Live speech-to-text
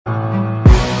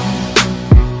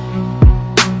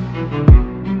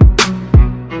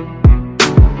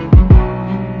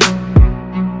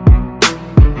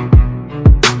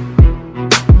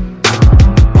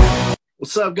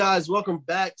up, guys? Welcome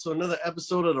back to another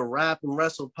episode of the Rap and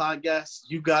Wrestle podcast.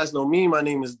 You guys know me. My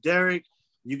name is Derek.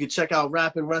 You can check out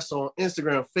Rap and Wrestle on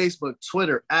Instagram, Facebook,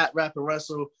 Twitter at Rap and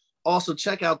Wrestle. Also,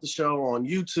 check out the show on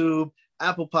YouTube,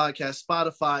 Apple Podcasts,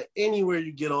 Spotify, anywhere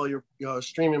you get all your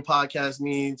streaming podcast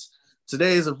needs.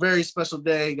 Today is a very special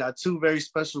day. Got two very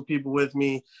special people with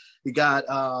me. We got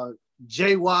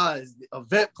Jay Wise,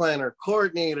 event planner,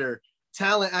 coordinator,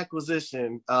 talent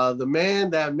acquisition, the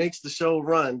man that makes the show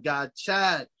run. Got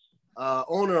Chad,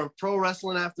 owner of Pro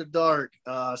Wrestling After Dark,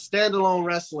 Standalone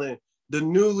Wrestling, the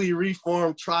newly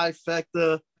reformed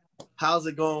Trifecta. How's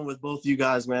it going with both of you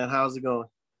guys, man? How's it going?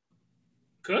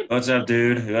 Good. What's up,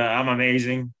 dude? I'm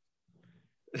amazing.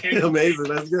 Amazing.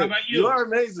 That's good. How about you? You are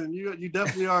amazing. You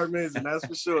definitely are amazing. That's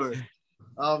for sure.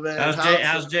 Oh man,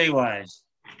 How's Jay Wise?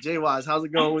 Jay Wise, how's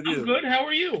it going with you? I'm good. How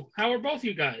are you? How are both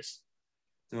you guys?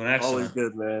 Doing excellent. Always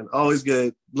good, man. Always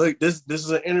good. Look, this is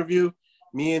an interview.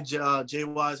 Me and Jay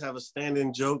Wise have a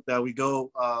stand-in joke that we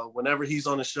go whenever he's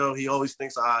on the show. He always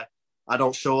thinks I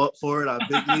don't show up for it. I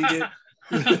big league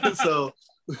it. So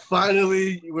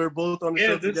finally, we're both on the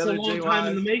show together. Yeah, this is a long time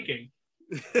in the making.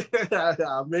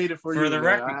 I made it for you. For the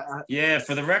record,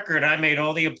 for the record, I made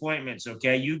all the appointments.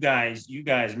 Okay, you guys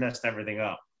messed everything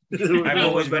up. I've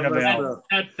always been about.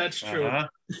 That's true. I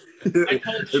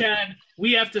told Chad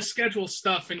we have to schedule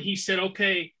stuff, and he said,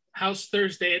 "Okay, how's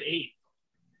Thursday at 8?"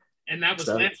 And that was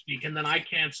last week. And then I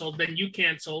canceled. Then you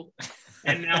canceled,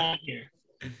 and now I'm here.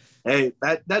 Hey,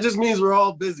 that just means we're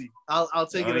all busy. I'll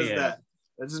take it as that.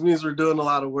 That just means we're doing a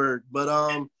lot of work. But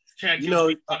Chad, you know,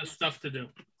 a lot of stuff to do.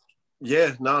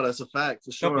 Yeah, no, that's a fact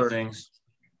for sure. Couple things.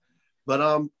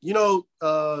 But you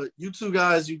two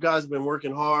guys, have been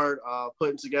working hard,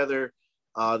 putting together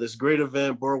this great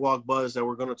event, Boardwalk Budz, that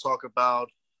we're going to talk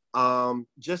about.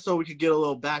 Just so we could get a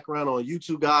little background on you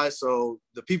two guys, so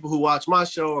the people who watch my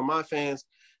show or my fans,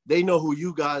 they know who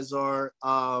you guys are.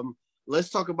 Let's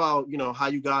talk about how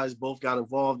you guys both got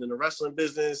involved in the wrestling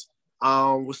business.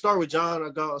 We'll start with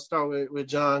John. I'll start with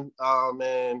John.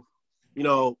 And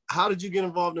how did you get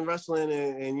involved in wrestling,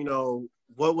 and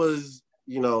what was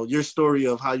your story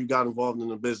of how you got involved in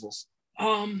the business?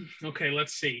 Okay,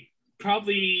 let's see.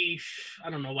 Probably, I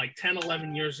don't know, like 10,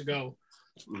 11 years ago,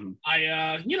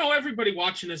 I, everybody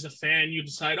watching is a fan. You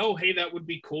decide, oh, hey, that would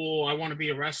be cool. I want to be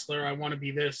a wrestler. I want to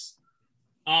be this.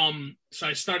 So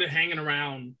I started hanging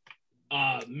around.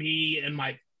 Me and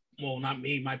my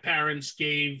parents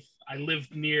I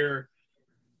lived near,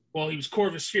 he was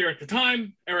Corvus Sphere at the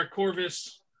time, Eric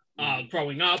Corvus,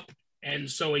 growing up. And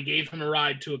so I gave him a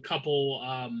ride to a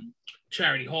couple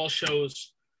charity hall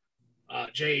shows,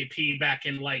 JAP back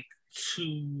in like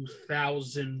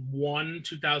 2001,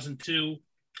 2002,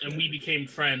 and we became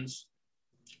friends.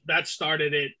 That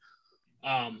started it.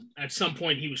 At some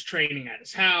point, he was training at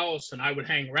his house, and I would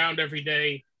hang around every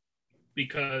day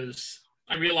because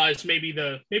I realized maybe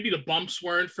the bumps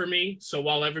weren't for me. So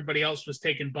while everybody else was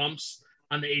taking bumps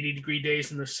on the 80-degree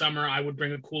days in the summer, I would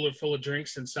bring a cooler full of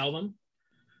drinks and sell them.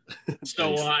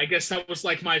 So I guess that was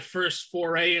like my first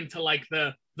foray into like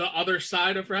the other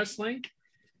side of wrestling.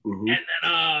 And then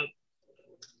I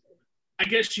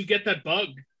guess you get that bug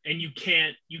and you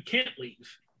can't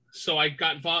leave. So I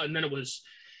got involved, and then it was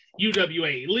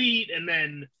UWA Elite, and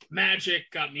then Magic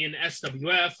got me into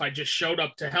SWF. I just showed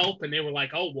up to help, and they were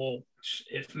like, oh, well,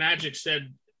 if Magic sent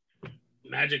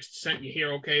you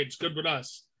here, okay, it's good with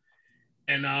us.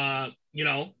 And I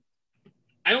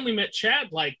only met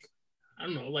Chad like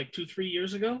 2-3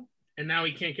 years ago, and now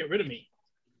he can't get rid of me.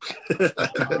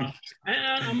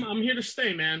 I'm here to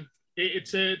stay, man.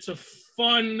 It's a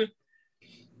fun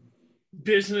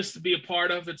business to be a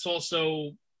part of. It's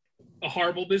also a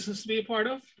horrible business to be a part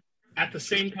of at the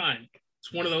same time.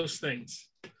 It's one of those things.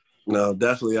 No,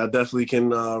 definitely. I definitely can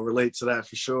relate to that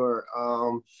for sure.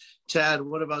 Chad,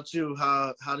 what about you?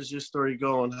 How does your story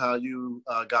go on how you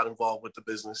got involved with the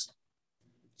business?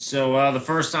 So the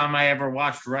first time I ever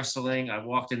watched wrestling, I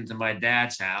walked into my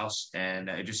dad's house, and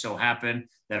it just so happened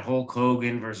that Hulk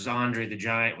Hogan versus Andre the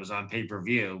Giant was on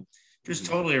pay-per-view. Just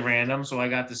totally random. So I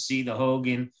got to see the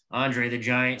Hogan, Andre the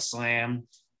Giant slam.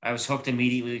 I was hooked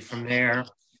immediately from there.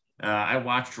 I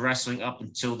watched wrestling up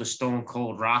until the Stone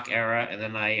Cold Rock era, and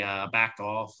then I backed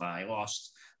off. I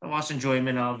lost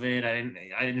enjoyment of it.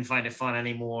 I didn't find it fun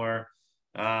anymore.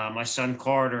 My son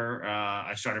Carter,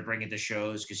 I started bringing to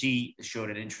shows because he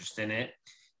showed an interest in it.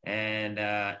 And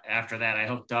after that, I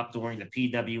hooked up during the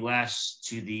PWS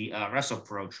to the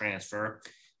WrestlePro transfer.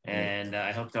 And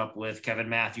I hooked up with Kevin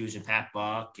Matthews and Pat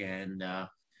Buck, and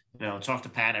talked to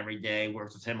Pat every day,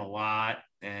 worked with him a lot.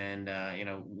 and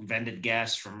vended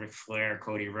guests from Ric Flair,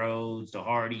 Cody Rhodes, the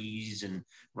Hardys, and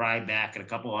Ryback, and a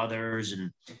couple others.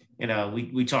 And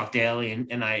we talked daily,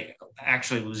 and I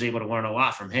actually was able to learn a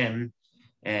lot from him.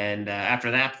 And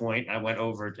after that point, I went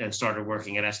over and started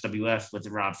working at SWF with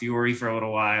Rob Fury for a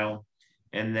little while.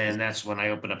 And then that's when I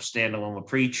opened up Standalone with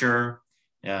Preacher,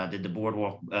 did the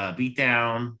Boardwalk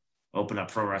Beatdown, opened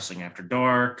up Pro Wrestling After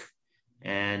Dark.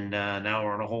 And now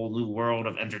we're in a whole new world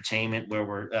of entertainment where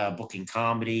we're booking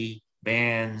comedy,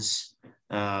 bands,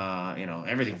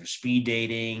 everything from speed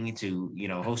dating to,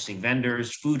 hosting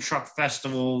vendors, food truck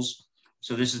festivals.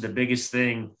 So this is the biggest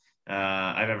thing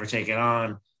I've ever taken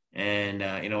on. And,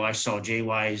 I saw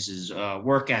JY's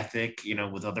work ethic,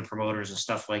 with other promoters and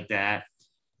stuff like that.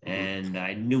 And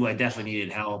I knew I definitely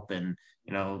needed help, and,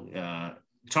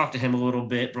 talked to him a little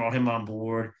bit, brought him on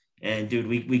board, and dude,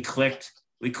 we clicked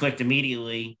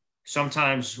immediately.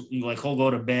 Sometimes he'll go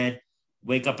to bed,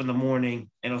 wake up in the morning,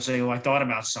 and he'll say, "Oh, I thought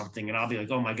about something," and I'll be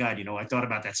like, "Oh my God, I thought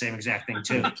about that same exact thing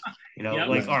too."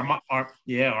 Yep.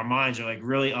 Our minds are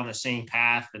really on the same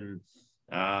path, and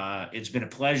it's been a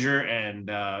pleasure and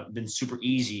been super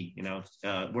easy,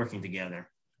 working together.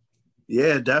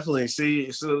 Yeah, definitely.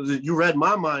 See, so you read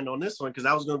my mind on this one, because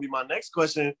that was going to be my next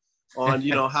question on,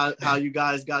 how you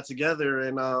guys got together.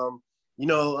 And,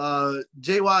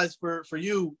 JY's, for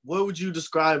you, what would you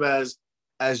describe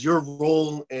as your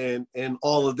role in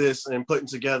all of this and putting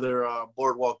together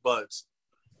Boardwalk Budz?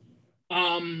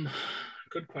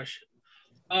 Good question.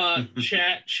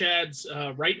 Chad's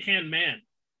right-hand man.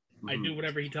 Mm-hmm. I do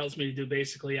whatever he tells me to do,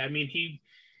 basically. I mean,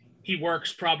 he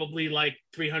works probably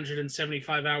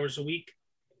 375 hours a week.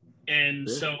 And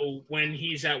so when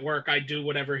he's at work, I do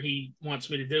whatever he wants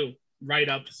me to do.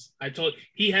 Write-ups.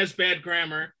 He has bad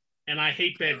grammar, and I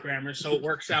hate bad grammar, so it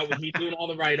works out with me doing all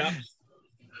the write-ups.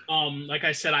 Like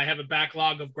I said, I have a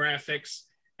backlog of graphics,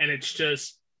 and it's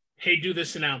just, hey, do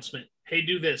this announcement. Hey,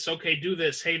 do this. Okay, do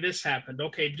this. Hey, this happened.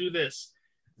 Okay, do this.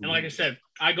 And like I said,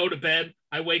 I go to bed.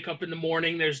 I wake up in the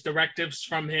morning. There's directives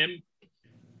from him.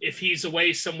 If he's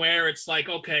away somewhere, it's like,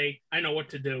 okay, I know what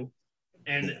to do.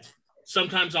 And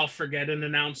sometimes I'll forget an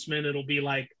announcement. It'll be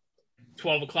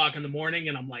 12 o'clock in the morning,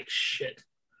 and I'm like, shit,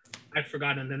 I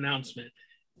forgot an announcement.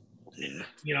 And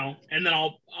then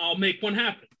I'll make one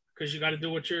happen, because you got to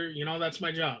do what that's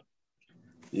my job.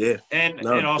 Yeah. And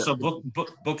also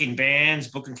booking bands,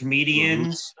 booking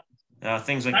comedians,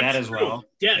 things like that as true. Well.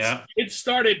 Yes. Yeah. It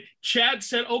started, Chad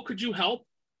said, "Oh, could you help?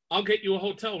 I'll get you a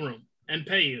hotel room and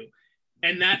pay you."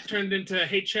 And that turned into,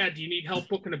 "Hey, Chad, do you need help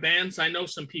booking the bands? I know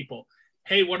some people.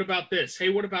 Hey, what about this? Hey,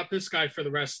 what about this guy for the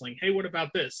wrestling? Hey, what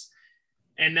about this?"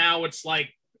 And now it's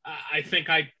I think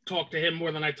I talk to him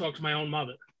more than I talk to my own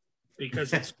mother,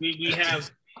 because it's we have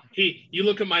you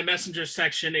look at my messenger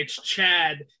section, it's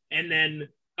Chad, and then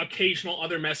occasional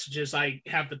other messages I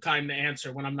have the time to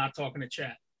answer when I'm not talking to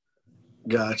Chad.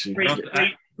 Gotcha.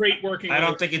 Great working. I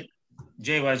don't think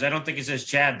it says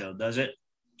Chad though, does it?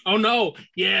 Oh no,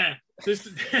 yeah. This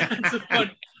is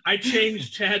fun. I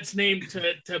changed Chad's name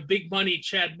to Big Money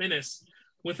Chad Minnis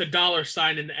with a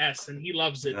 $sign in the S, and he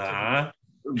loves it.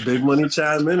 Big Money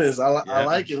Chad Minnis. I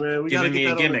like it, man. We gotta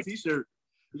get that on a t-shirt.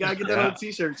 You gotta get that on a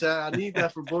t-shirt, Chad. I need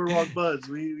that for Boardwalk Budz.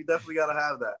 We definitely gotta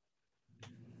have that.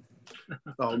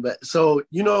 So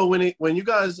when you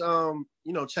guys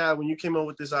Chad, when you came up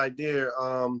with this idea,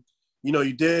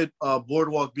 you did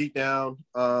Boardwalk Beatdown.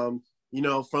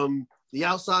 From the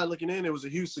outside looking in, it was a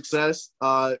huge success.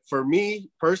 For me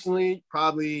personally,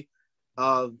 probably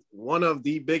one of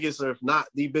the biggest, or if not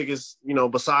the biggest,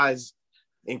 besides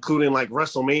including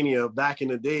WrestleMania back in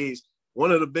the days,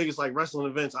 one of the biggest wrestling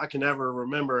events I can ever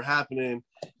remember happening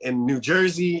in New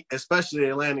Jersey, especially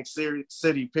Atlantic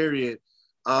City, period.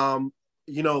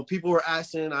 People were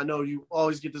asking, I know you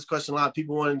always get this question a lot,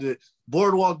 people wanted to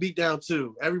Boardwalk Beatdown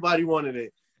too. Everybody wanted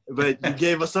it. But you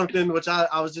gave us something, which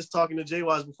I was just talking to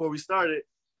JY's before we started,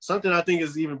 something I think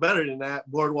is even better than that,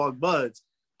 Boardwalk Budz.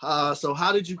 So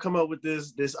how did you come up with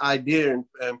this idea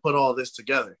and put all this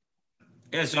together?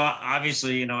 Yeah, so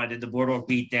obviously, I did the Boardwalk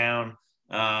Beatdown.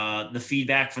 The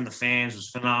feedback from the fans was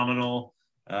phenomenal.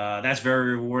 That's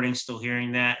very rewarding, still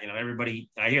hearing that. Everybody,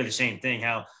 I hear the same thing,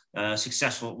 how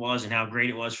successful it was and how great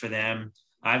it was for them.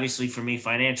 Obviously, for me,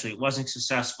 financially, it wasn't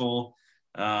successful.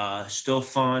 Still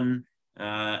fun.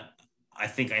 I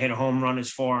think I hit a home run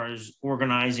as far as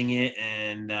organizing it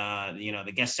and,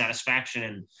 the guest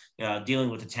satisfaction and dealing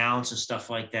with the talents and stuff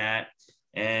like that.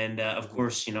 And, of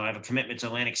course, I have a commitment to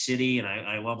Atlantic City, and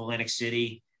I love Atlantic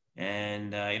City,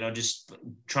 and, just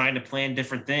trying to plan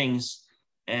different things.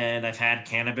 And I've had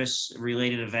cannabis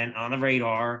related event on the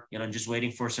radar, just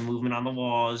waiting for some movement on the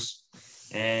laws.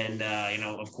 And,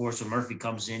 of course, when Murphy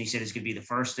comes in, he said it's going to be the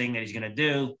first thing that he's going to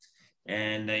do.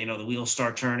 And, the wheels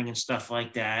start turning and stuff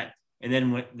like that. And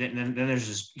then there's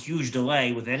this huge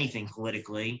delay with anything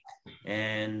politically.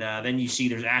 And then you see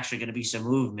there's actually going to be some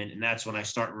movement. And that's when I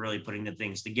start really putting the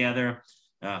things together.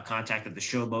 Contacted the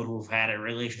Showboat, who I've had a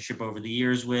relationship over the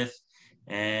years with.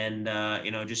 And,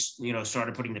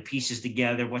 started putting the pieces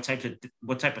together, what type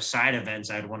of side events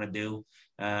I'd want to do.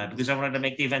 Because I wanted to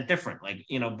make the event different. Like,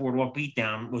 Boardwalk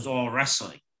Beatdown was all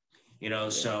wrestling,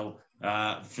 so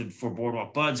for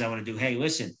Boardwalk Budz, I want to do, hey,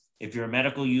 listen, if you're a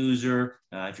medical user,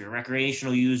 if you're a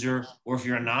recreational user, or if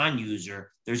you're a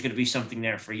non-user, there's going to be something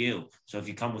there for you. So if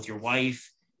you come with your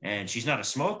wife and she's not a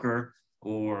smoker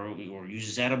or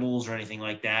uses edibles or anything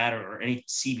like that, or any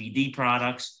CBD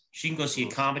products, she can go see a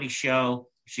comedy show.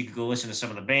 She could go listen to some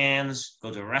of the bands,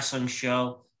 go to a wrestling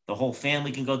show. The whole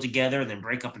family can go together and then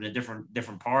break up into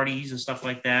different parties and stuff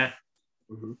like that.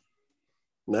 Mm-hmm.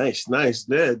 Nice.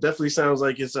 Yeah, it definitely sounds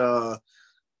like it's a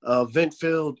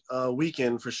event-filled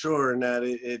weekend for sure, and that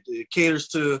it caters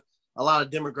to a lot of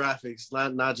demographics,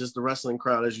 not just the wrestling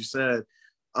crowd, as you said.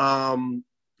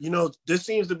 This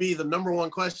seems to be the number one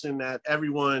question that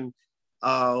everyone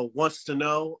wants to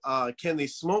know. Can they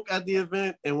smoke at the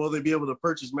event, and will they be able to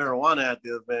purchase marijuana at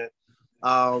the event?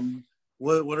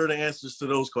 What are the answers to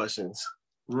those questions?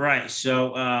 Right.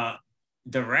 So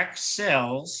direct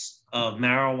sales of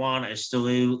marijuana is still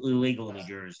illegal in New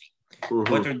Jersey.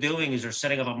 Mm-hmm. What they're doing is they're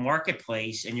setting up a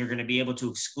marketplace, and you're going to be able to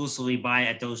exclusively buy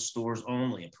at those stores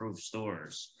only, approved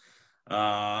stores. There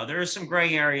are some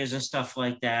gray areas and stuff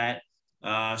like that.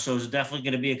 So it's definitely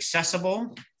going to be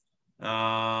accessible.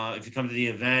 If you come to the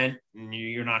event and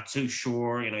you're not too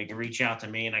sure, you can reach out to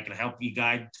me and I can help you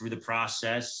guide through the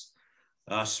process.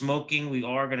 Smoking, we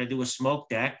are going to do a smoke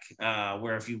deck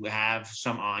where if you have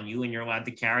some on you and you're allowed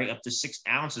to carry up to 6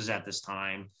 ounces at this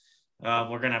time,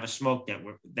 we're going to have a smoke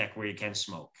deck where you can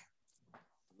smoke.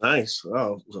 Nice.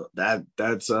 Oh,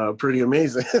 that's pretty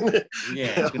amazing.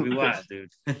 Yeah, it's going to be wild,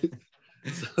 dude.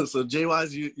 So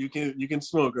JY's, you can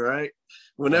smoke, all right?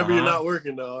 Whenever you're not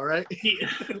working, though, all right?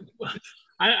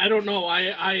 I don't know. I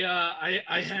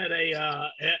had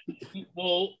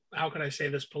how can I say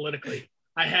this politically?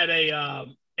 I had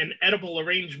an edible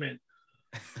arrangement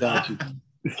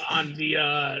on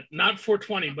the not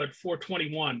 420 but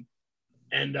 421,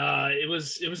 and it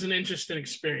was an interesting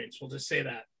experience. We'll just say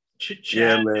that.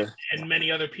 Chad and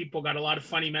many other people got a lot of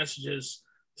funny messages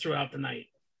throughout the night.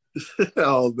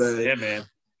 Oh man, yeah, man.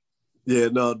 Yeah,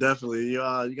 no, definitely. You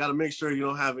got to make sure you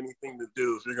don't have anything to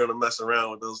do if you're gonna mess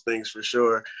around with those things for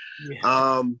sure.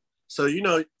 Yeah. So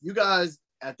you guys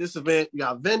at this event, you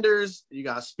got vendors, you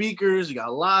got speakers, you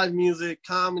got live music,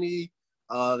 comedy.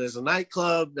 There's a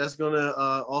nightclub that's gonna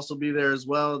also be there as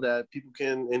well that people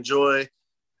can enjoy.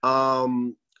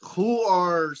 Who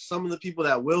are some of the people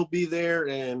that will be there,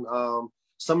 and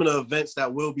some of the events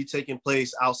that will be taking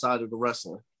place outside of the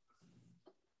wrestling?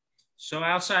 So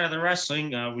outside of the wrestling,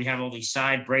 we have all these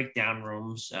side breakdown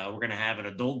rooms. We're going to have an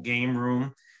adult game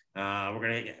room. We're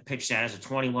going to pitch that as a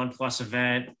 21 plus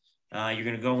event. You're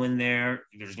going to go in there.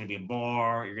 There's going to be a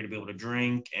bar. You're going to be able to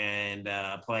drink and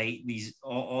play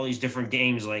all these different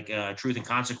games like Truth and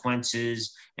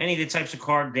Consequences, any of the types of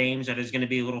card games that is going to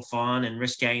be a little fun and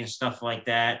risque and stuff like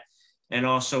that. And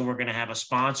also we're going to have a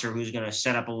sponsor who's going to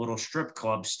set up a little strip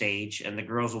club stage, and the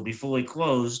girls will be fully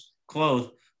clothed,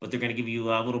 but they're going to give you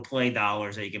little play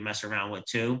dollars that you can mess around with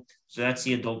too. So that's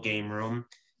the adult game room.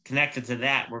 Connected to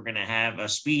that, we're going to have a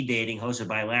speed dating hosted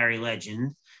by Larry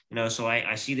Legend. So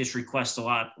I see this request a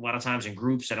lot of times in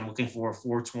groups that I'm looking for a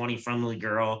 420 friendly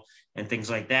girl and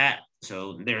things like that.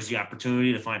 So there's the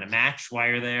opportunity to find a match while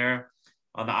you're there.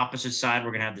 On the opposite side,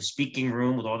 we're going to have the speaking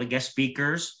room with all the guest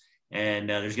speakers. And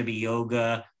there's going to be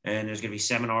yoga, and there's going to be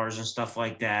seminars and stuff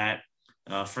like that.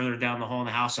 Further down the hall in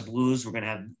the House of Blues, we're going to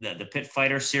have the Pit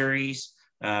Fighter series.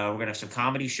 We're going to have some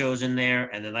comedy shows in there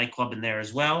and the nightclub in there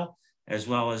as well as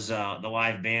the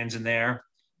live bands in there.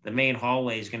 The main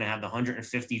hallway is going to have the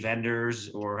 150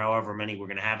 vendors or however many we're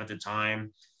going to have at the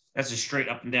time. That's a straight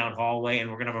up and down hallway, and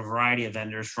we're going to have a variety of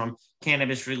vendors from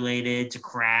cannabis related to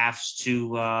crafts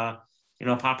to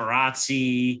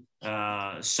paparazzi,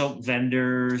 soap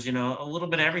vendors, a little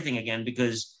bit of everything again,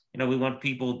 because we want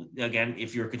people, again,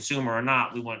 if you're a consumer or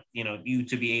not, we want, you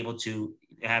to be able to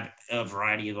have a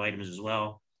variety of items as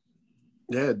well.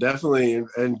 Yeah, definitely.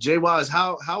 And Jay-Wise,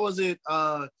 how was it,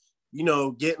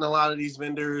 getting a lot of these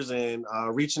vendors and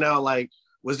reaching out? Like,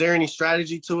 was there any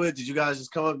strategy to it? Did you guys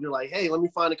just come up, you're like, hey, let me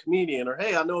find a comedian, or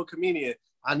hey, I know a comedian,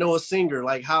 I know a singer?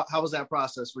 Like, how was that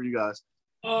process for you guys?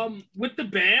 With the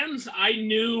bands, I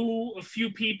knew a few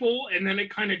people, and then it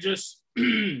kind of just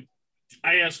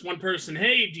I asked one person,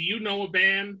 hey, do you know a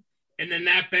band? And then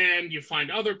that band, you find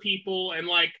other people. And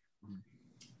like,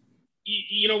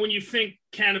 you know, when you think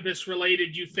cannabis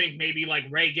related, you think maybe like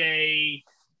reggae,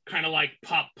 kind of like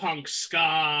pop punk,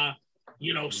 ska,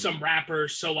 you know, some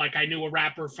rappers. So like I knew a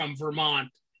rapper from Vermont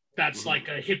that's like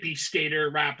a hippie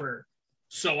skater rapper.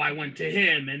 So I went to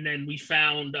him, and then we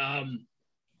found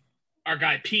our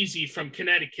guy Peasy from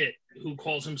Connecticut, who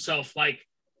calls himself like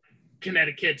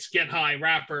Connecticut's Get High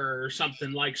rapper or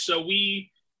something. Like, so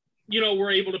we, you know,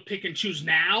 we're able to pick and choose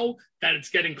now that it's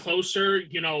getting closer,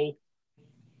 you know,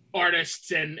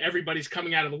 artists and everybody's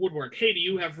coming out of the woodwork. Hey, do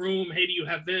you have room? Hey, do you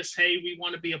have this? Hey, we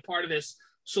want to be a part of this.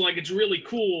 So like, it's really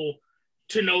cool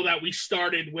to know that we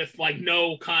started with like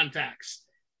no contacts,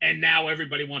 and now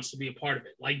everybody wants to be a part of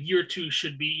it. Like year 2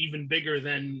 should be even bigger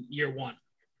than year 1.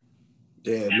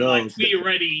 Yeah, and no. Like we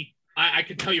already, I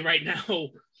can tell you right now,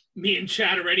 me and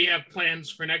Chad already have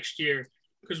plans for next year,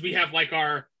 because we have like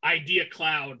our idea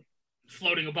cloud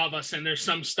floating above us, and there's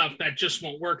some stuff that just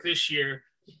won't work this year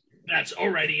that's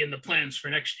already in the plans for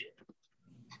next year.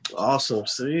 Awesome.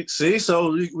 See,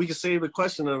 so we can save the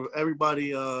question of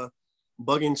everybody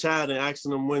bugging Chad and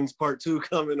asking them when's part 2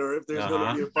 coming, or if there's going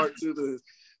to be a part 2 to this.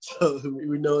 So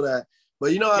we know that.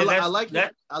 But you know, I like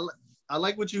that. I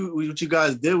like what you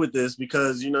guys did with this,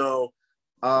 because you know,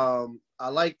 I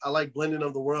like blending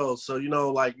of the world. So you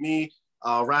know, like me,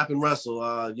 rap and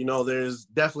wrestle. You know, there's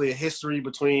definitely a history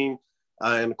between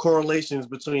and correlations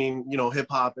between, you know, hip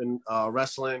hop and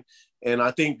wrestling. And I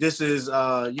think this is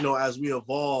you know, as we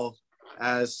evolve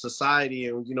as society,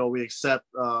 and you know, we accept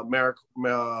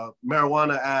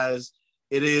marijuana as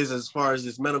it is, as far as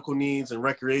its medical needs and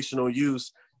recreational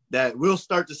use, that we'll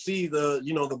start to see the,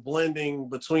 you know, the blending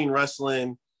between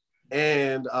wrestling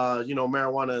and you know,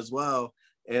 marijuana as well.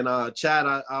 And Chad,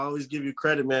 I always give you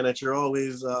credit, man, that you're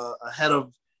always ahead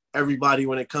of everybody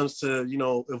when it comes to, you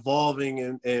know,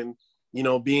 evolving and you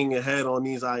know, being ahead on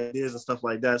these ideas and stuff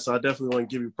like that. So I definitely want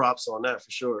to give you props on that for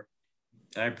sure.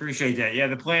 I appreciate that. Yeah,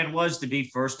 the plan was to be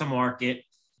first to market,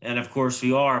 and of course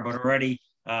we are. But already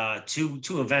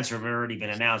two events have already been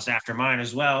announced after mine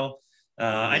as well.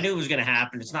 I knew it was going to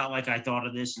happen. It's not like I thought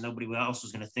of this and nobody else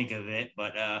was going to think of it.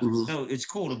 But no, it's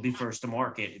cool to be first to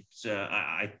market. It's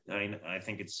I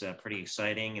think it's pretty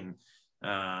exciting, and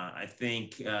I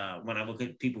think when I look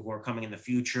at people who are coming in the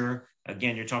future,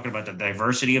 again, you're talking about the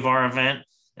diversity of our event,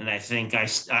 and I think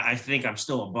I'm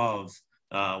still above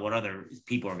what other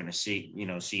people are going to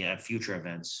see at future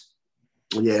events.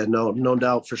 Yeah, no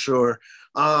doubt for sure.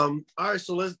 All right,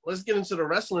 so let's get into the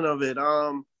wrestling of it.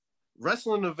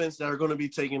 Wrestling events that are going to be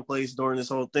taking place during this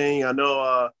whole thing. I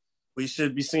know we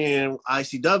should be seeing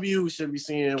ICW. We should be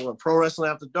seeing Pro Wrestling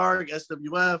After Dark,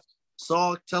 SWF.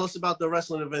 Saul, tell us about the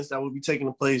wrestling events that will be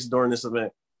taking place during this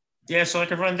event. Yeah, so I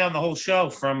can run down the whole show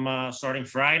from starting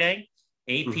Friday,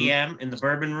 8 p.m. in the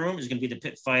Bourbon Room is going to be the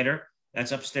Pit Fighter.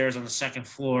 That's upstairs on the second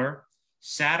floor.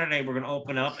 Saturday, we're going to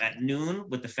open up at noon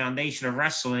with the Foundation of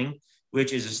Wrestling,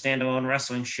 which is a standalone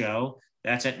wrestling show.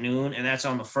 That's at noon, and that's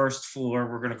on the first floor.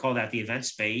 We're going to call that the event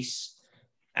space.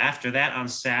 After that, on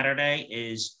Saturday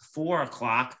is 4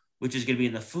 o'clock, which is going to be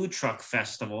in the Food Truck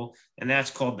Festival, and that's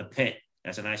called the Pit.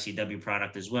 That's an ICW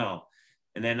product as well.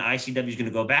 And then ICW is going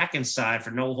to go back inside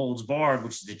for No Holds Barred,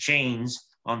 which is the chains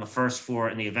on the first floor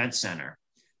in the event center.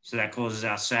 So that closes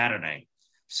out Saturday.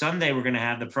 Sunday, we're going to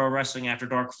have the Pro Wrestling After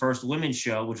Dark First Women's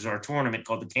Show, which is our tournament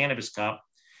called the Cannabis Cup.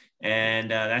 And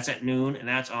that's at noon, and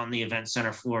that's on the event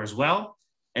center floor as well.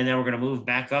 And then we're going to move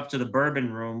back up to the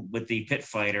Bourbon Room with the Pit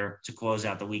Fighter to close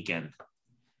out the weekend.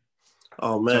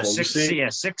 Oh, man. So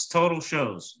six total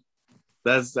shows.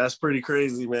 That's pretty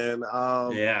crazy, man.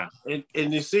 Yeah.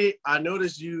 And you see, I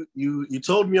noticed you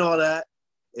told me all that.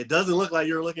 It doesn't look like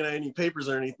you're looking at any papers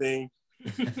or anything.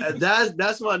 And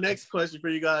that's my next question for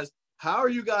you guys. How are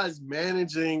you guys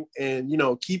managing and, you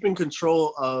know, keeping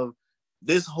control of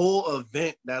this whole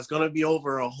event that's going to be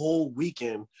over a whole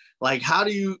weekend? Like, how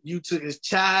do you two, is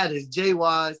Chad, is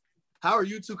J-Wise, how are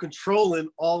you two controlling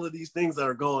all of these things that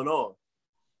are going on?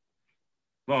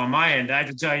 Well, on my end, I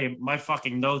have to tell you, my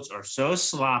fucking notes are so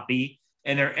sloppy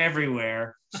and they're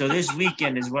everywhere. So this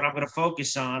weekend is what I'm going to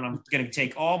focus on. I'm going to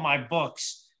take all my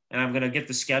books and I'm going to get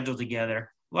the schedule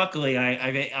together. Luckily,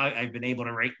 I've been able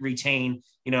to retain,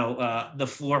 you know, the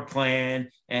floor plan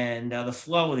and the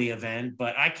flow of the event.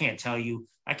 But I can't tell you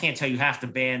half the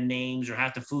band names or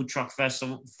half the food truck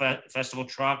festival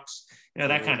trucks, you know,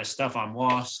 that kind of stuff. I'm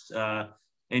lost.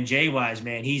 And J-Wise,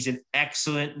 man, he's an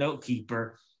excellent note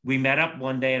keeper. We met up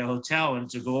one day at a hotel and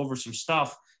to go over some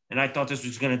stuff, and I thought this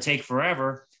was going to take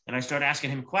forever. And I started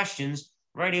asking him questions.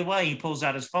 Right away, he pulls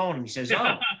out his phone and he says,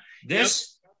 "Oh,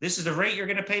 this is the rate you're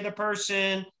going to pay the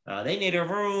person. They need a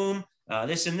room,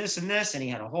 this and this and this. And he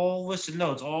had a whole list of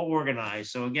notes all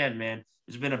organized. So again, man,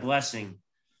 it's been a blessing.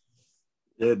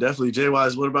 Yeah, definitely.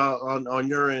 Jay-Wise, what about on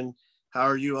your end? How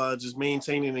are you just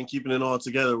maintaining and keeping it all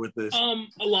together with this? A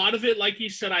lot of it, like you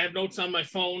said, I have notes on my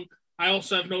phone. I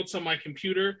also have notes on my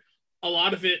computer. A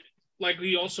lot of it, like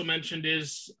we also mentioned,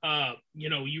 is,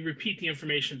 you repeat the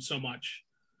information so much.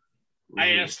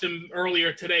 I asked him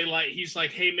earlier today, he's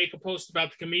like, hey, make a post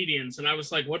about the comedians. And I was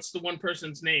like, what's the one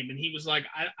person's name? And he was like,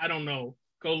 I don't know.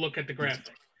 Go look at the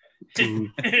graphic.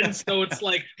 And so it's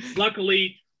like,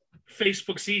 luckily,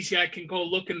 Facebook's easy. I can go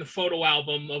look in the photo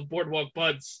album of Boardwalk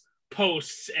Budz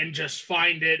posts and just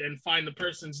find it and find the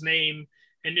person's name.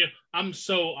 And I'm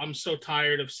so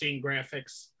tired of seeing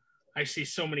graphics. I see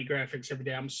so many graphics every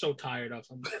day. I'm so tired of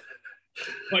them.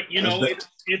 But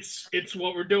it's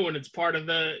what we're doing. It's part of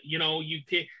the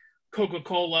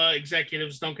Coca-Cola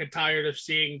executives don't get tired of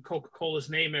seeing Coca-Cola's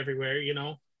name everywhere.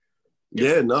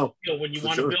 Yeah, no. When you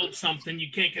want to build something,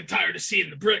 you can't get tired of seeing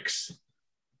the bricks.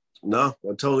 No,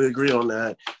 I totally agree on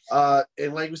that.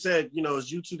 And like we said,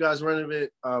 it's you two guys running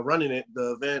it,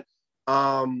 the event.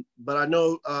 But I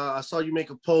know I saw you make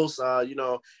a post,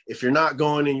 if you're not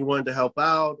going and you wanted to help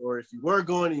out, or if you were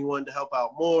going and you wanted to help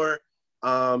out more.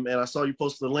 And I saw you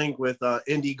post the link with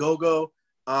Indiegogo.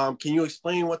 Can you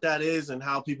explain what that is and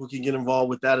how people can get involved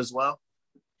with that as well?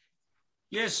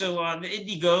 Yeah, so the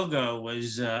Indiegogo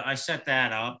was, I set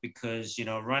that up because,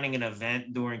 running an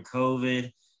event during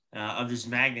COVID of this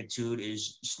magnitude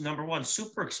is, number one,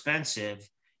 super expensive,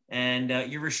 and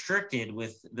you're restricted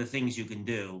with the things you can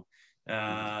do.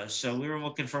 So we were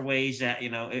looking for ways that,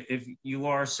 if you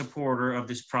are a supporter of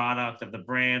this product, of the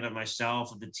brand, of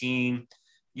myself, of the team,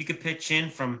 you could pitch in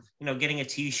from, getting a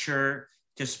t-shirt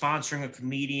to sponsoring a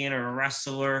comedian or a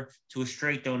wrestler to a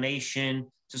straight donation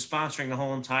to sponsoring the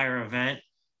whole entire event.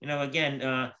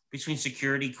 Again, between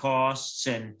security costs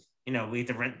and, we have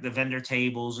to rent the vendor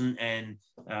tables and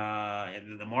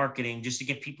the marketing just to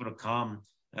get people to come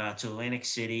to Atlantic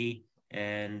City.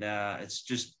 And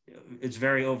it's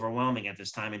very overwhelming at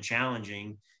this time and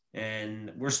challenging.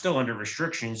 And we're still under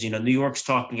restrictions. New York's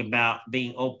talking about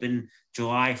being open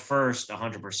July 1st,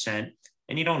 100%.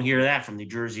 And you don't hear that from New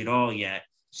Jersey at all yet.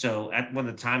 So at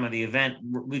the time of the event,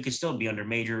 we could still be under a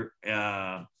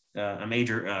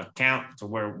major count to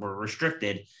where we're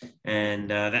restricted. And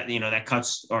that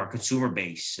cuts our consumer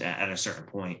base at a certain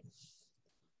point.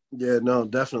 Yeah, no,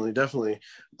 definitely.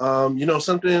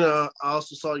 Something I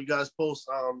also saw you guys post,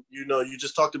 you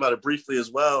just talked about it briefly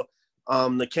as well.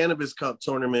 The Cannabis Cup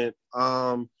tournament.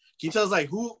 Can you tell us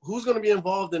who's going to be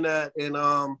involved in that? And,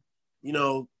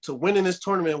 to win in this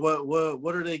tournament,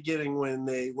 what are they getting when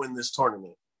they win this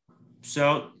tournament?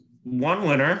 So one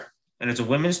winner, and it's a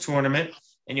women's tournament,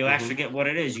 and you'll actually get what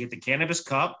it is. You get the Cannabis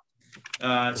Cup.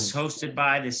 It's hosted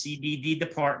by the CBD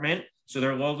department. So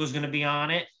their logo is going to be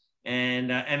on it. And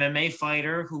MMA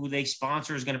fighter who they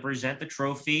sponsor is going to present the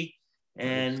trophy.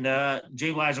 And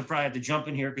Jay Wise will probably have to jump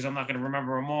in here because I'm not going to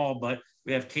remember them all. But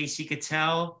we have Casey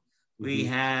Cattell. We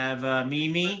have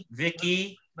Mimi,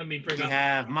 Vicky. We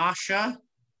have Masha.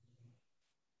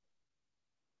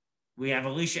 We have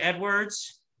Alicia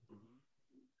Edwards.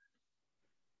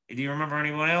 Do you remember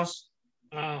anyone else?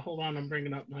 Hold on, I'm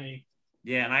bringing up my.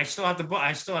 Yeah, and I still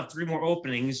have 3 more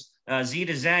openings.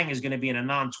 Zeta Zhang is going to be in a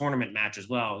non-tournament match as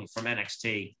well from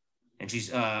NXT, and she's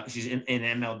in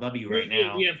MLW right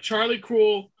now. We have Charlie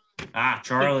Cruel.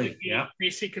 Charlie. Yeah.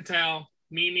 Casey Cattell,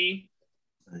 Mimi.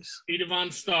 Nice. Vita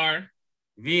Von Star.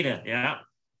 Vita. Yeah.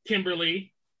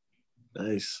 Kimberly.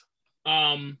 Nice.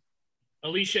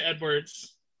 Alicia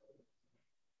Edwards.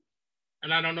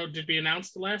 And I don't know, did we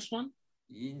announce the last one?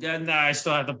 No, I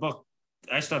still have to book.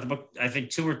 I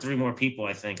think 2 or 3 more people,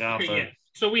 I think. Yeah.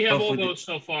 So we have all those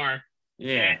so far.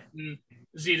 Yeah. And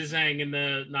Zeta Zhang in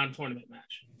the non-tournament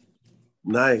match.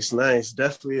 Nice.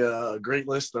 Definitely a great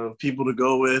list of people to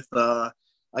go with. I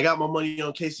got my money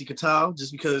on Casey Cattell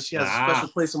just because she has a special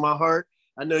place in my heart.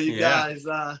 I know you guys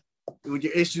with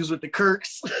your issues with the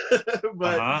Kirks.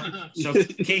 But So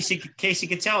Casey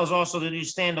Cattell is also the new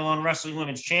standalone wrestling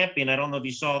women's champion. I don't know if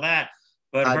you saw that.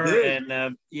 But her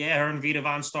and Vita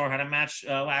Von Star had a match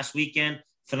last weekend.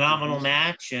 Phenomenal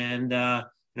match, and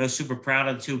super proud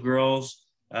of the 2 girls.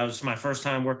 It was my first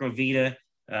time working with Vita.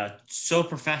 So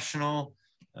professional,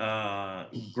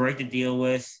 great to deal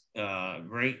with,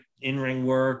 great in-ring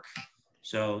work.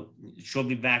 So she'll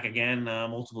be back again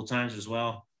multiple times as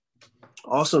well.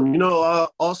 Awesome.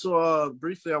 Also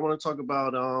briefly, I want to talk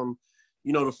about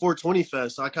the 420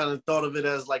 Fest. I kind of thought of it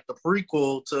as like the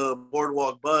prequel to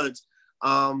Boardwalk Budz.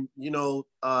 How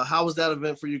was that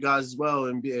event for you guys as well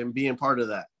and being part of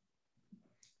that?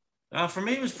 For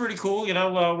me, it was pretty cool.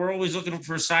 We're always looking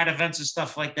for side events and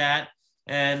stuff like that.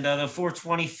 And the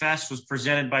 420 Fest was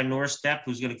presented by North Step,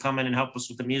 who's going to come in and help us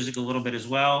with the music a little bit as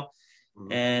well.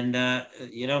 Mm-hmm. And,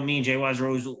 me and JWise are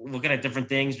always looking at different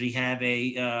things. We have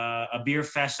a beer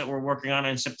fest that we're working on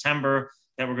in September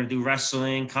that we're going to do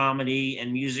wrestling, comedy,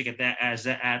 and music at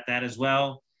that as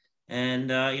well.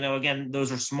 And, again,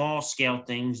 those are small scale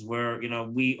things where,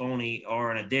 we only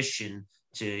are an addition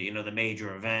to, the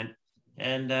major event.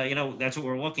 And, that's what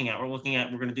we're looking at. We're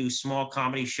going to do small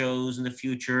comedy shows in the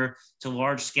future to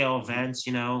large scale events,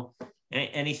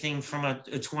 anything from a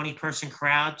 20-person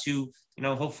crowd to,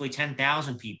 hopefully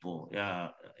 10,000 people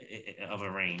of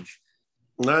a range.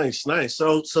 Nice.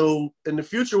 So in the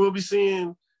future, we'll be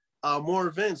seeing more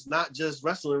events, not just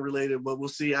wrestling related, but we'll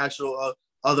see actual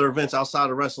other events outside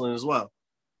of wrestling as well.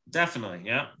 Definitely.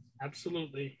 Yeah,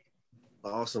 absolutely.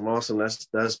 Awesome.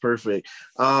 That's perfect.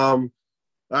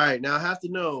 All right, now I have to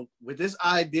know, with this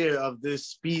idea of this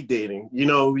speed dating,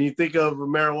 when you think of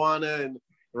marijuana and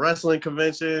wrestling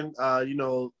convention,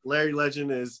 Larry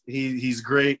Legend he's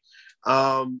great.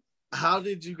 How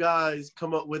did you guys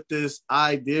come up with this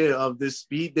idea of this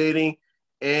speed dating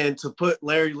and to put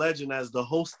Larry Legend as the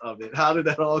host of it? How did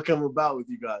that all come about with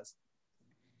you guys?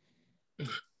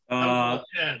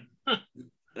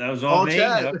 That was all me?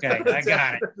 Okay, I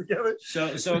got it.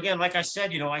 So again, like I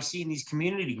said, I see in these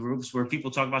community groups where people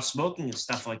talk about smoking and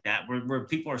stuff like that, where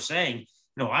people are saying,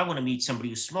 I want to meet somebody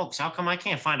who smokes. How come I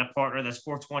can't find a partner that's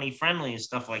 420 friendly and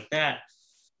stuff like that?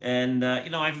 And,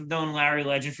 I've known Larry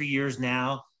Legend for years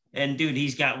now. And, dude,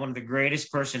 he's got one of the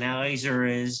greatest personalities there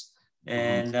is.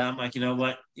 And I'm like, you know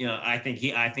what? I think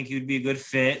he would be a good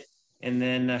fit. And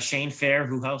then Shane Fair,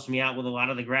 who helps me out with a lot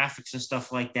of the graphics and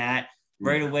stuff like that.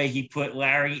 Right away, he put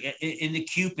Larry in the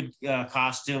Cupid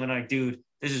costume, and I'm like, dude,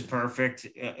 this is perfect.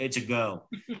 It's a go,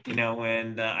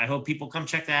 and I hope people come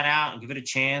check that out and give it a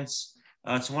chance.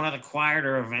 It's one of the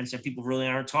quieter events that people really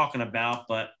aren't talking about,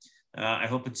 but I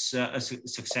hope it's a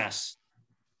success.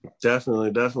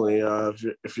 Definitely.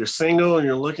 If you're single and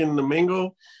you're looking to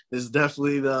mingle, it's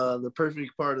definitely the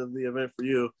perfect part of the event for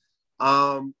you.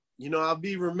 I'll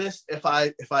be remiss if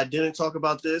I didn't talk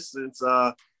about this since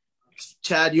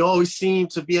Chad, you always seem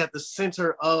to be at the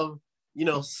center of,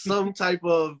 some type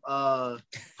of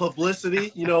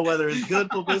publicity, whether it's good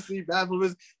publicity, bad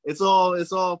publicity, it's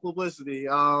all publicity.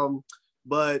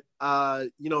 But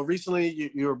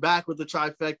recently you were back with the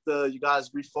Trifecta, you guys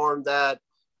reformed that.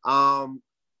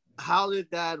 How did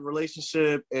that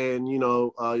relationship and,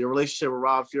 your relationship with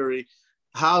Rob Fury,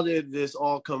 how did this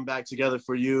all come back together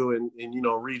for you and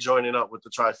rejoining up with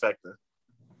the Trifecta?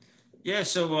 Yeah,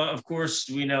 so of course,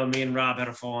 me and Rob had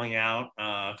a falling out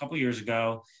a couple years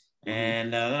ago,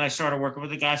 and then I started working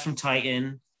with the guys from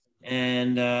Titan,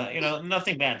 and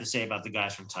nothing bad to say about the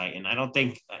guys from Titan. I don't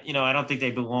think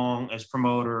they belong as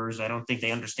promoters. I don't think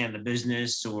they understand the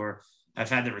business or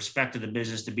have had the respect of the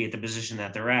business to be at the position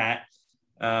that they're at.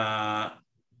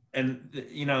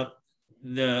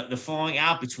 The falling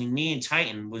out between me and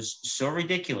Titan was so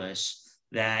ridiculous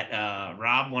that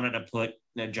Rob wanted to put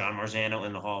John Marzano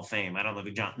in the Hall of Fame. I don't know if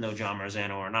you know John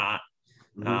Marzano or not,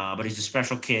 but he's a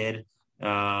special kid,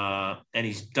 and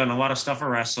he's done a lot of stuff for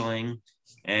wrestling.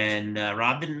 And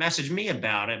Rob didn't message me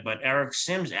about it, but Eric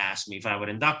Sims asked me if I would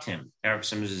induct him. Eric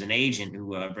Sims is an agent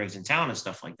who brings in talent and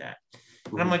stuff like that.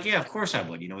 And I'm like, yeah, of course I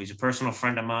would. He's a personal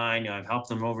friend of mine. I've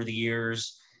helped him over the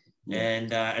years.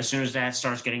 And as soon as that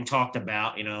starts getting talked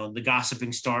about, the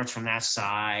gossiping starts from that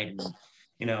side. And,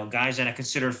 guys that I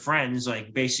considered friends,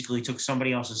 like basically took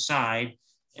somebody else's side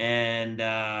and,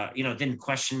 didn't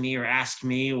question me or ask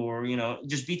me or,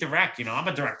 just be direct. I'm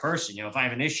a direct person. If I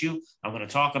have an issue, I'm going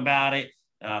to talk about it.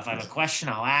 If I have a question,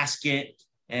 I'll ask it.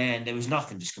 And there was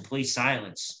nothing, just complete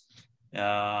silence.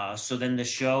 So then the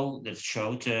show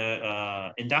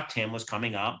to induct him was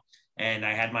coming up. And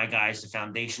I had my guys, the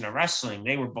Foundation of Wrestling,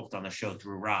 they were booked on the show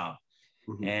through Rob.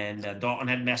 And Dalton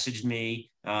had messaged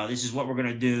me, this is what we're going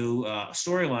to do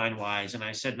storyline wise. And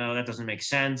I said, no, that doesn't make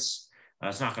sense.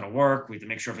 It's not going to work. We have to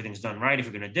make sure everything's done right if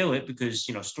we're going to do it, because,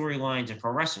 storylines in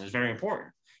pro wrestling is very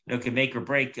important. It can make or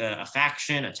break a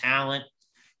faction, a talent.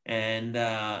 And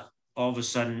all of a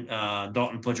sudden,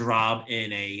 Dalton puts Rob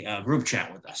in a group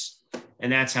chat with us.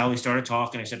 And that's how we started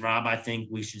talking. I said, Rob, I think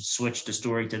we should switch the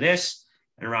story to this.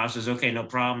 And Rob says, okay, no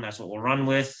problem. That's what we'll run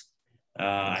with.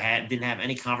 I didn't have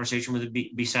any conversation with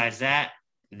it besides that.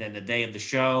 And then the day of the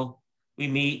show, we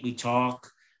meet, we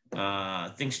talk,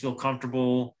 things feel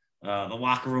comfortable. The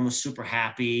locker room was super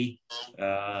happy.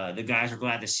 The guys were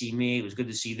glad to see me. It was good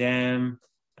to see them.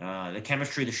 The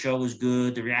chemistry of the show was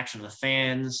good. The reaction of the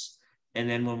fans. And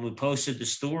then when we posted the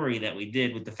story that we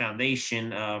did with the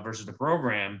foundation versus the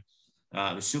program,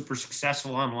 It was super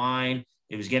successful online.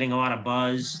 It was getting a lot of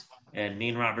buzz. And me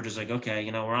and Robert just like, okay,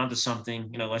 we're on to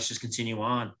something. Let's just continue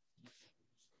on.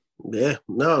 Yeah,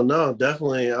 no,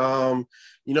 definitely.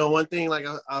 One thing like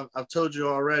I've told you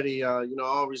already, I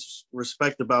always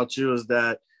respect about you is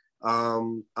that I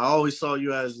always saw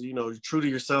you as, true to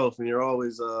yourself, and you're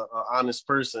always a honest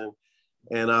person.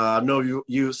 And I know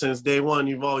you since day one,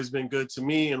 you've always been good to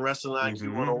me and Wrestling IQ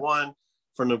 101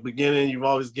 from the beginning. You've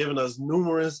always given us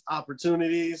numerous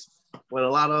opportunities when a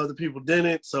lot of other people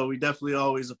didn't. So we definitely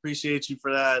always appreciate you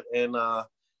for that. And,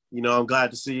 I'm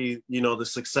glad to see, the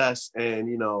success and,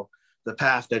 the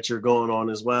path that you're going on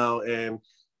as well. And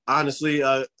honestly,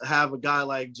 have a guy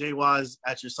like Jay Wise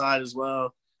at your side as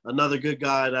well. Another good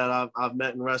guy that I've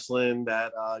met in wrestling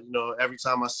that, every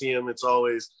time I see him, it's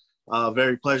always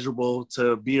very pleasurable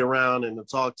to be around and to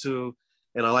talk to.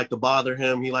 And I like to bother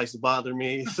him. He likes to bother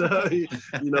me. So, we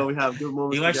have good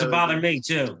moments. He likes to bother me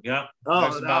too. Yep.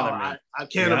 Oh, no, I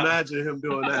can't imagine him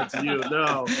doing that to you.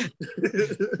 No.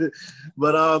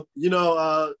 But,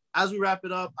 as we wrap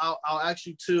it up, I'll ask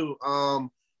you too, for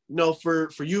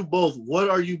you both, what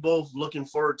are you both looking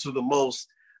forward to the most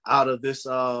out of this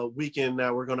weekend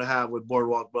that we're going to have with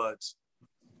Boardwalk Budz?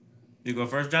 You go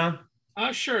first, John?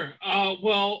 Sure.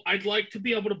 Well, I'd like to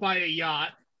be able to buy a yacht.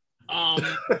 I'm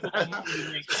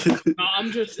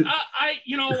just,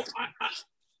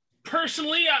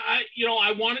 personally,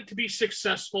 I want it to be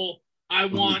successful. I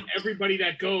want everybody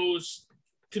that goes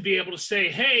to be able to say,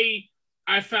 hey,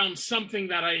 I found something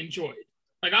that I enjoyed.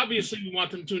 Like, obviously, we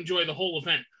want them to enjoy the whole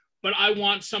event, but I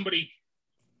want somebody,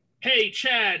 hey,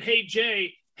 Chad, hey,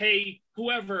 Jay, hey,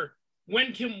 whoever,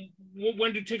 when do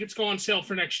tickets go on sale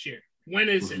for next year? When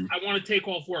is it? I want to take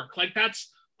off work. Like,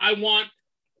 I want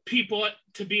people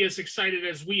to be as excited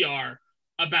as we are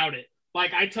about it.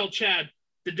 Like, I tell Chad,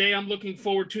 the day I'm looking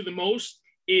forward to the most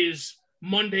is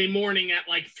Monday morning at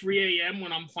like 3 a.m.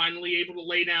 when I'm finally able to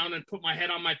lay down and put my head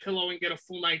on my pillow and get a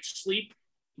full night's sleep.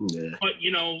 Yeah. But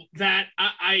that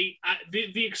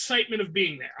the excitement of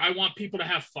being there. I want people to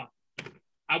have fun.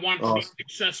 I want to be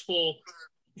successful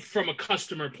from a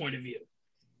customer point of view.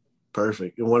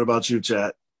 Perfect. And what about you,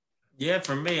 Chad? Yeah,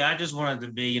 for me, I just wanted to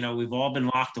be, we've all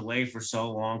been locked away for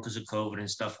so long because of COVID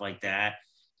and stuff like that.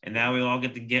 And now we all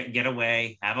get to get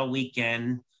away, have a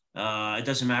weekend. It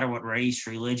doesn't matter what race,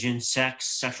 religion,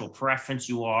 sex, sexual preference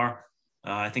you are.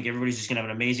 I think everybody's just going to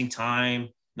have an amazing time.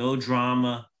 No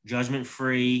drama,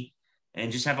 judgment-free,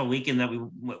 and just have a weekend that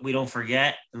we don't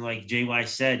forget. And like JY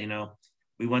said,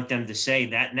 we want them to say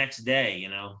that next day,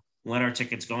 when are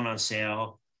tickets going on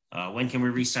sale? When can we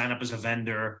re-sign up as a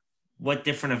vendor? What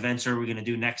different events are we going to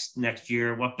do next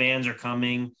year? What bands are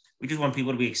coming? We just want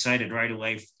people to be excited right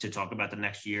away to talk about the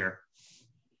next year.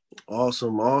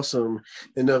 Awesome.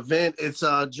 And the event, it's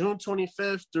June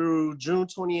 25th through June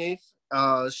 28th,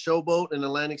 Showboat in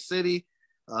Atlantic City,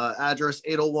 address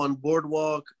 801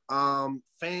 Boardwalk.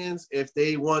 Fans, if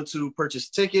they want to purchase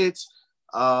tickets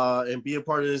and be a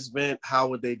part of this event, how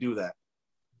would they do that?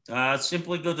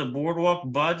 Simply go to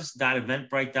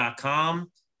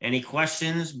boardwalkbuds.eventbrite.com. Any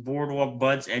questions,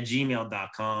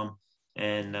 boardwalkbuds@gmail.com.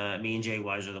 And me and Jay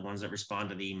Wise are the ones that respond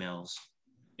to the emails.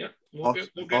 Yep, we'll get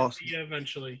to you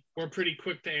eventually. We're pretty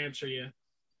quick to answer you.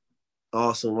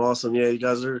 Awesome. Yeah, you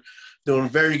guys are doing a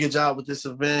very good job with this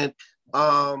event.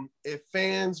 If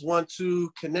fans want to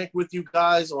connect with you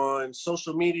guys on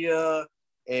social media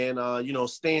and,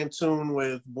 stay in tune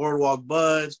with Boardwalk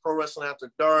Budz, Pro Wrestling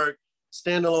After Dark,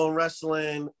 Standalone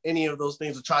Wrestling, any of those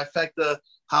things, a trifecta,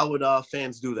 how would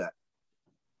fans do that?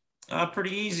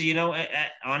 Pretty easy,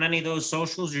 on any of those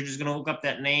socials, you're just going to look up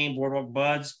that name, Boardwalk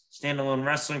Budz, Standalone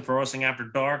Wrestling, Pro Wrestling After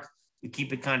Dark. We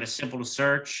keep it kind of simple to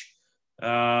search.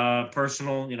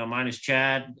 Personal, mine is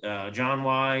Chad, John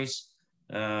Wise.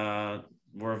 We're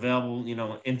available,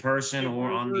 in person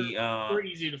or on we're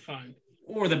easy to find.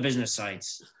 Or the business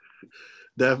sites.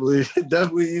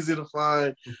 Definitely easy to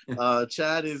find.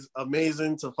 Chad is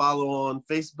amazing to follow on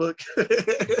Facebook.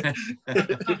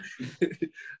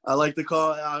 I like to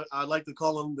call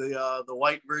him the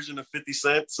white version of 50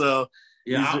 Cent. So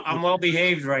yeah, I'm well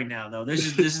behaved right now though.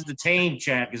 This is the tame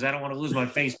Chad because I don't want to lose my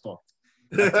Facebook.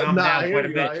 I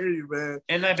hear you, man.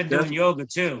 And I've been doing yoga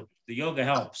too. The yoga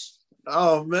helps.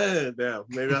 Oh man, damn.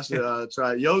 Maybe I should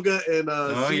try yoga and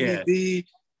CBD.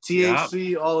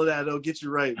 THC, all of that, it'll get you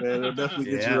right, man. It'll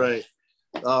definitely get you right.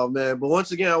 Oh, man. But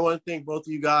once again, I want to thank both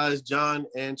of you guys, John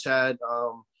and Chad,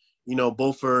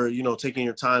 both for, taking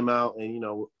your time out and,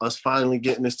 us finally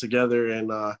getting this together.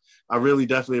 And I really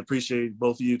definitely appreciate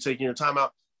both of you taking your time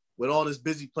out with all this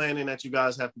busy planning that you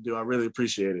guys have to do. I really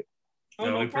appreciate it. Oh,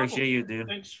 no, we appreciate you, dude.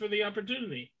 Thanks for the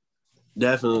opportunity.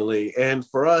 Definitely. And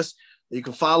for us, You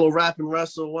can follow Rap and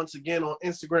Wrestle once again on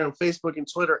Instagram, Facebook, and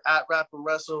Twitter at Rap and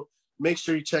Wrestle. Make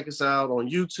sure you check us out on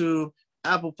YouTube,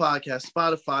 Apple Podcasts,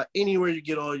 Spotify, anywhere you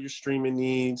get all your streaming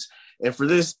needs. And for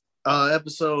this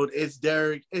episode, it's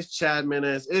Derek, it's Chad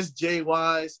Menez, it's Jay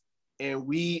Wise, and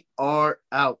we are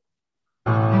out.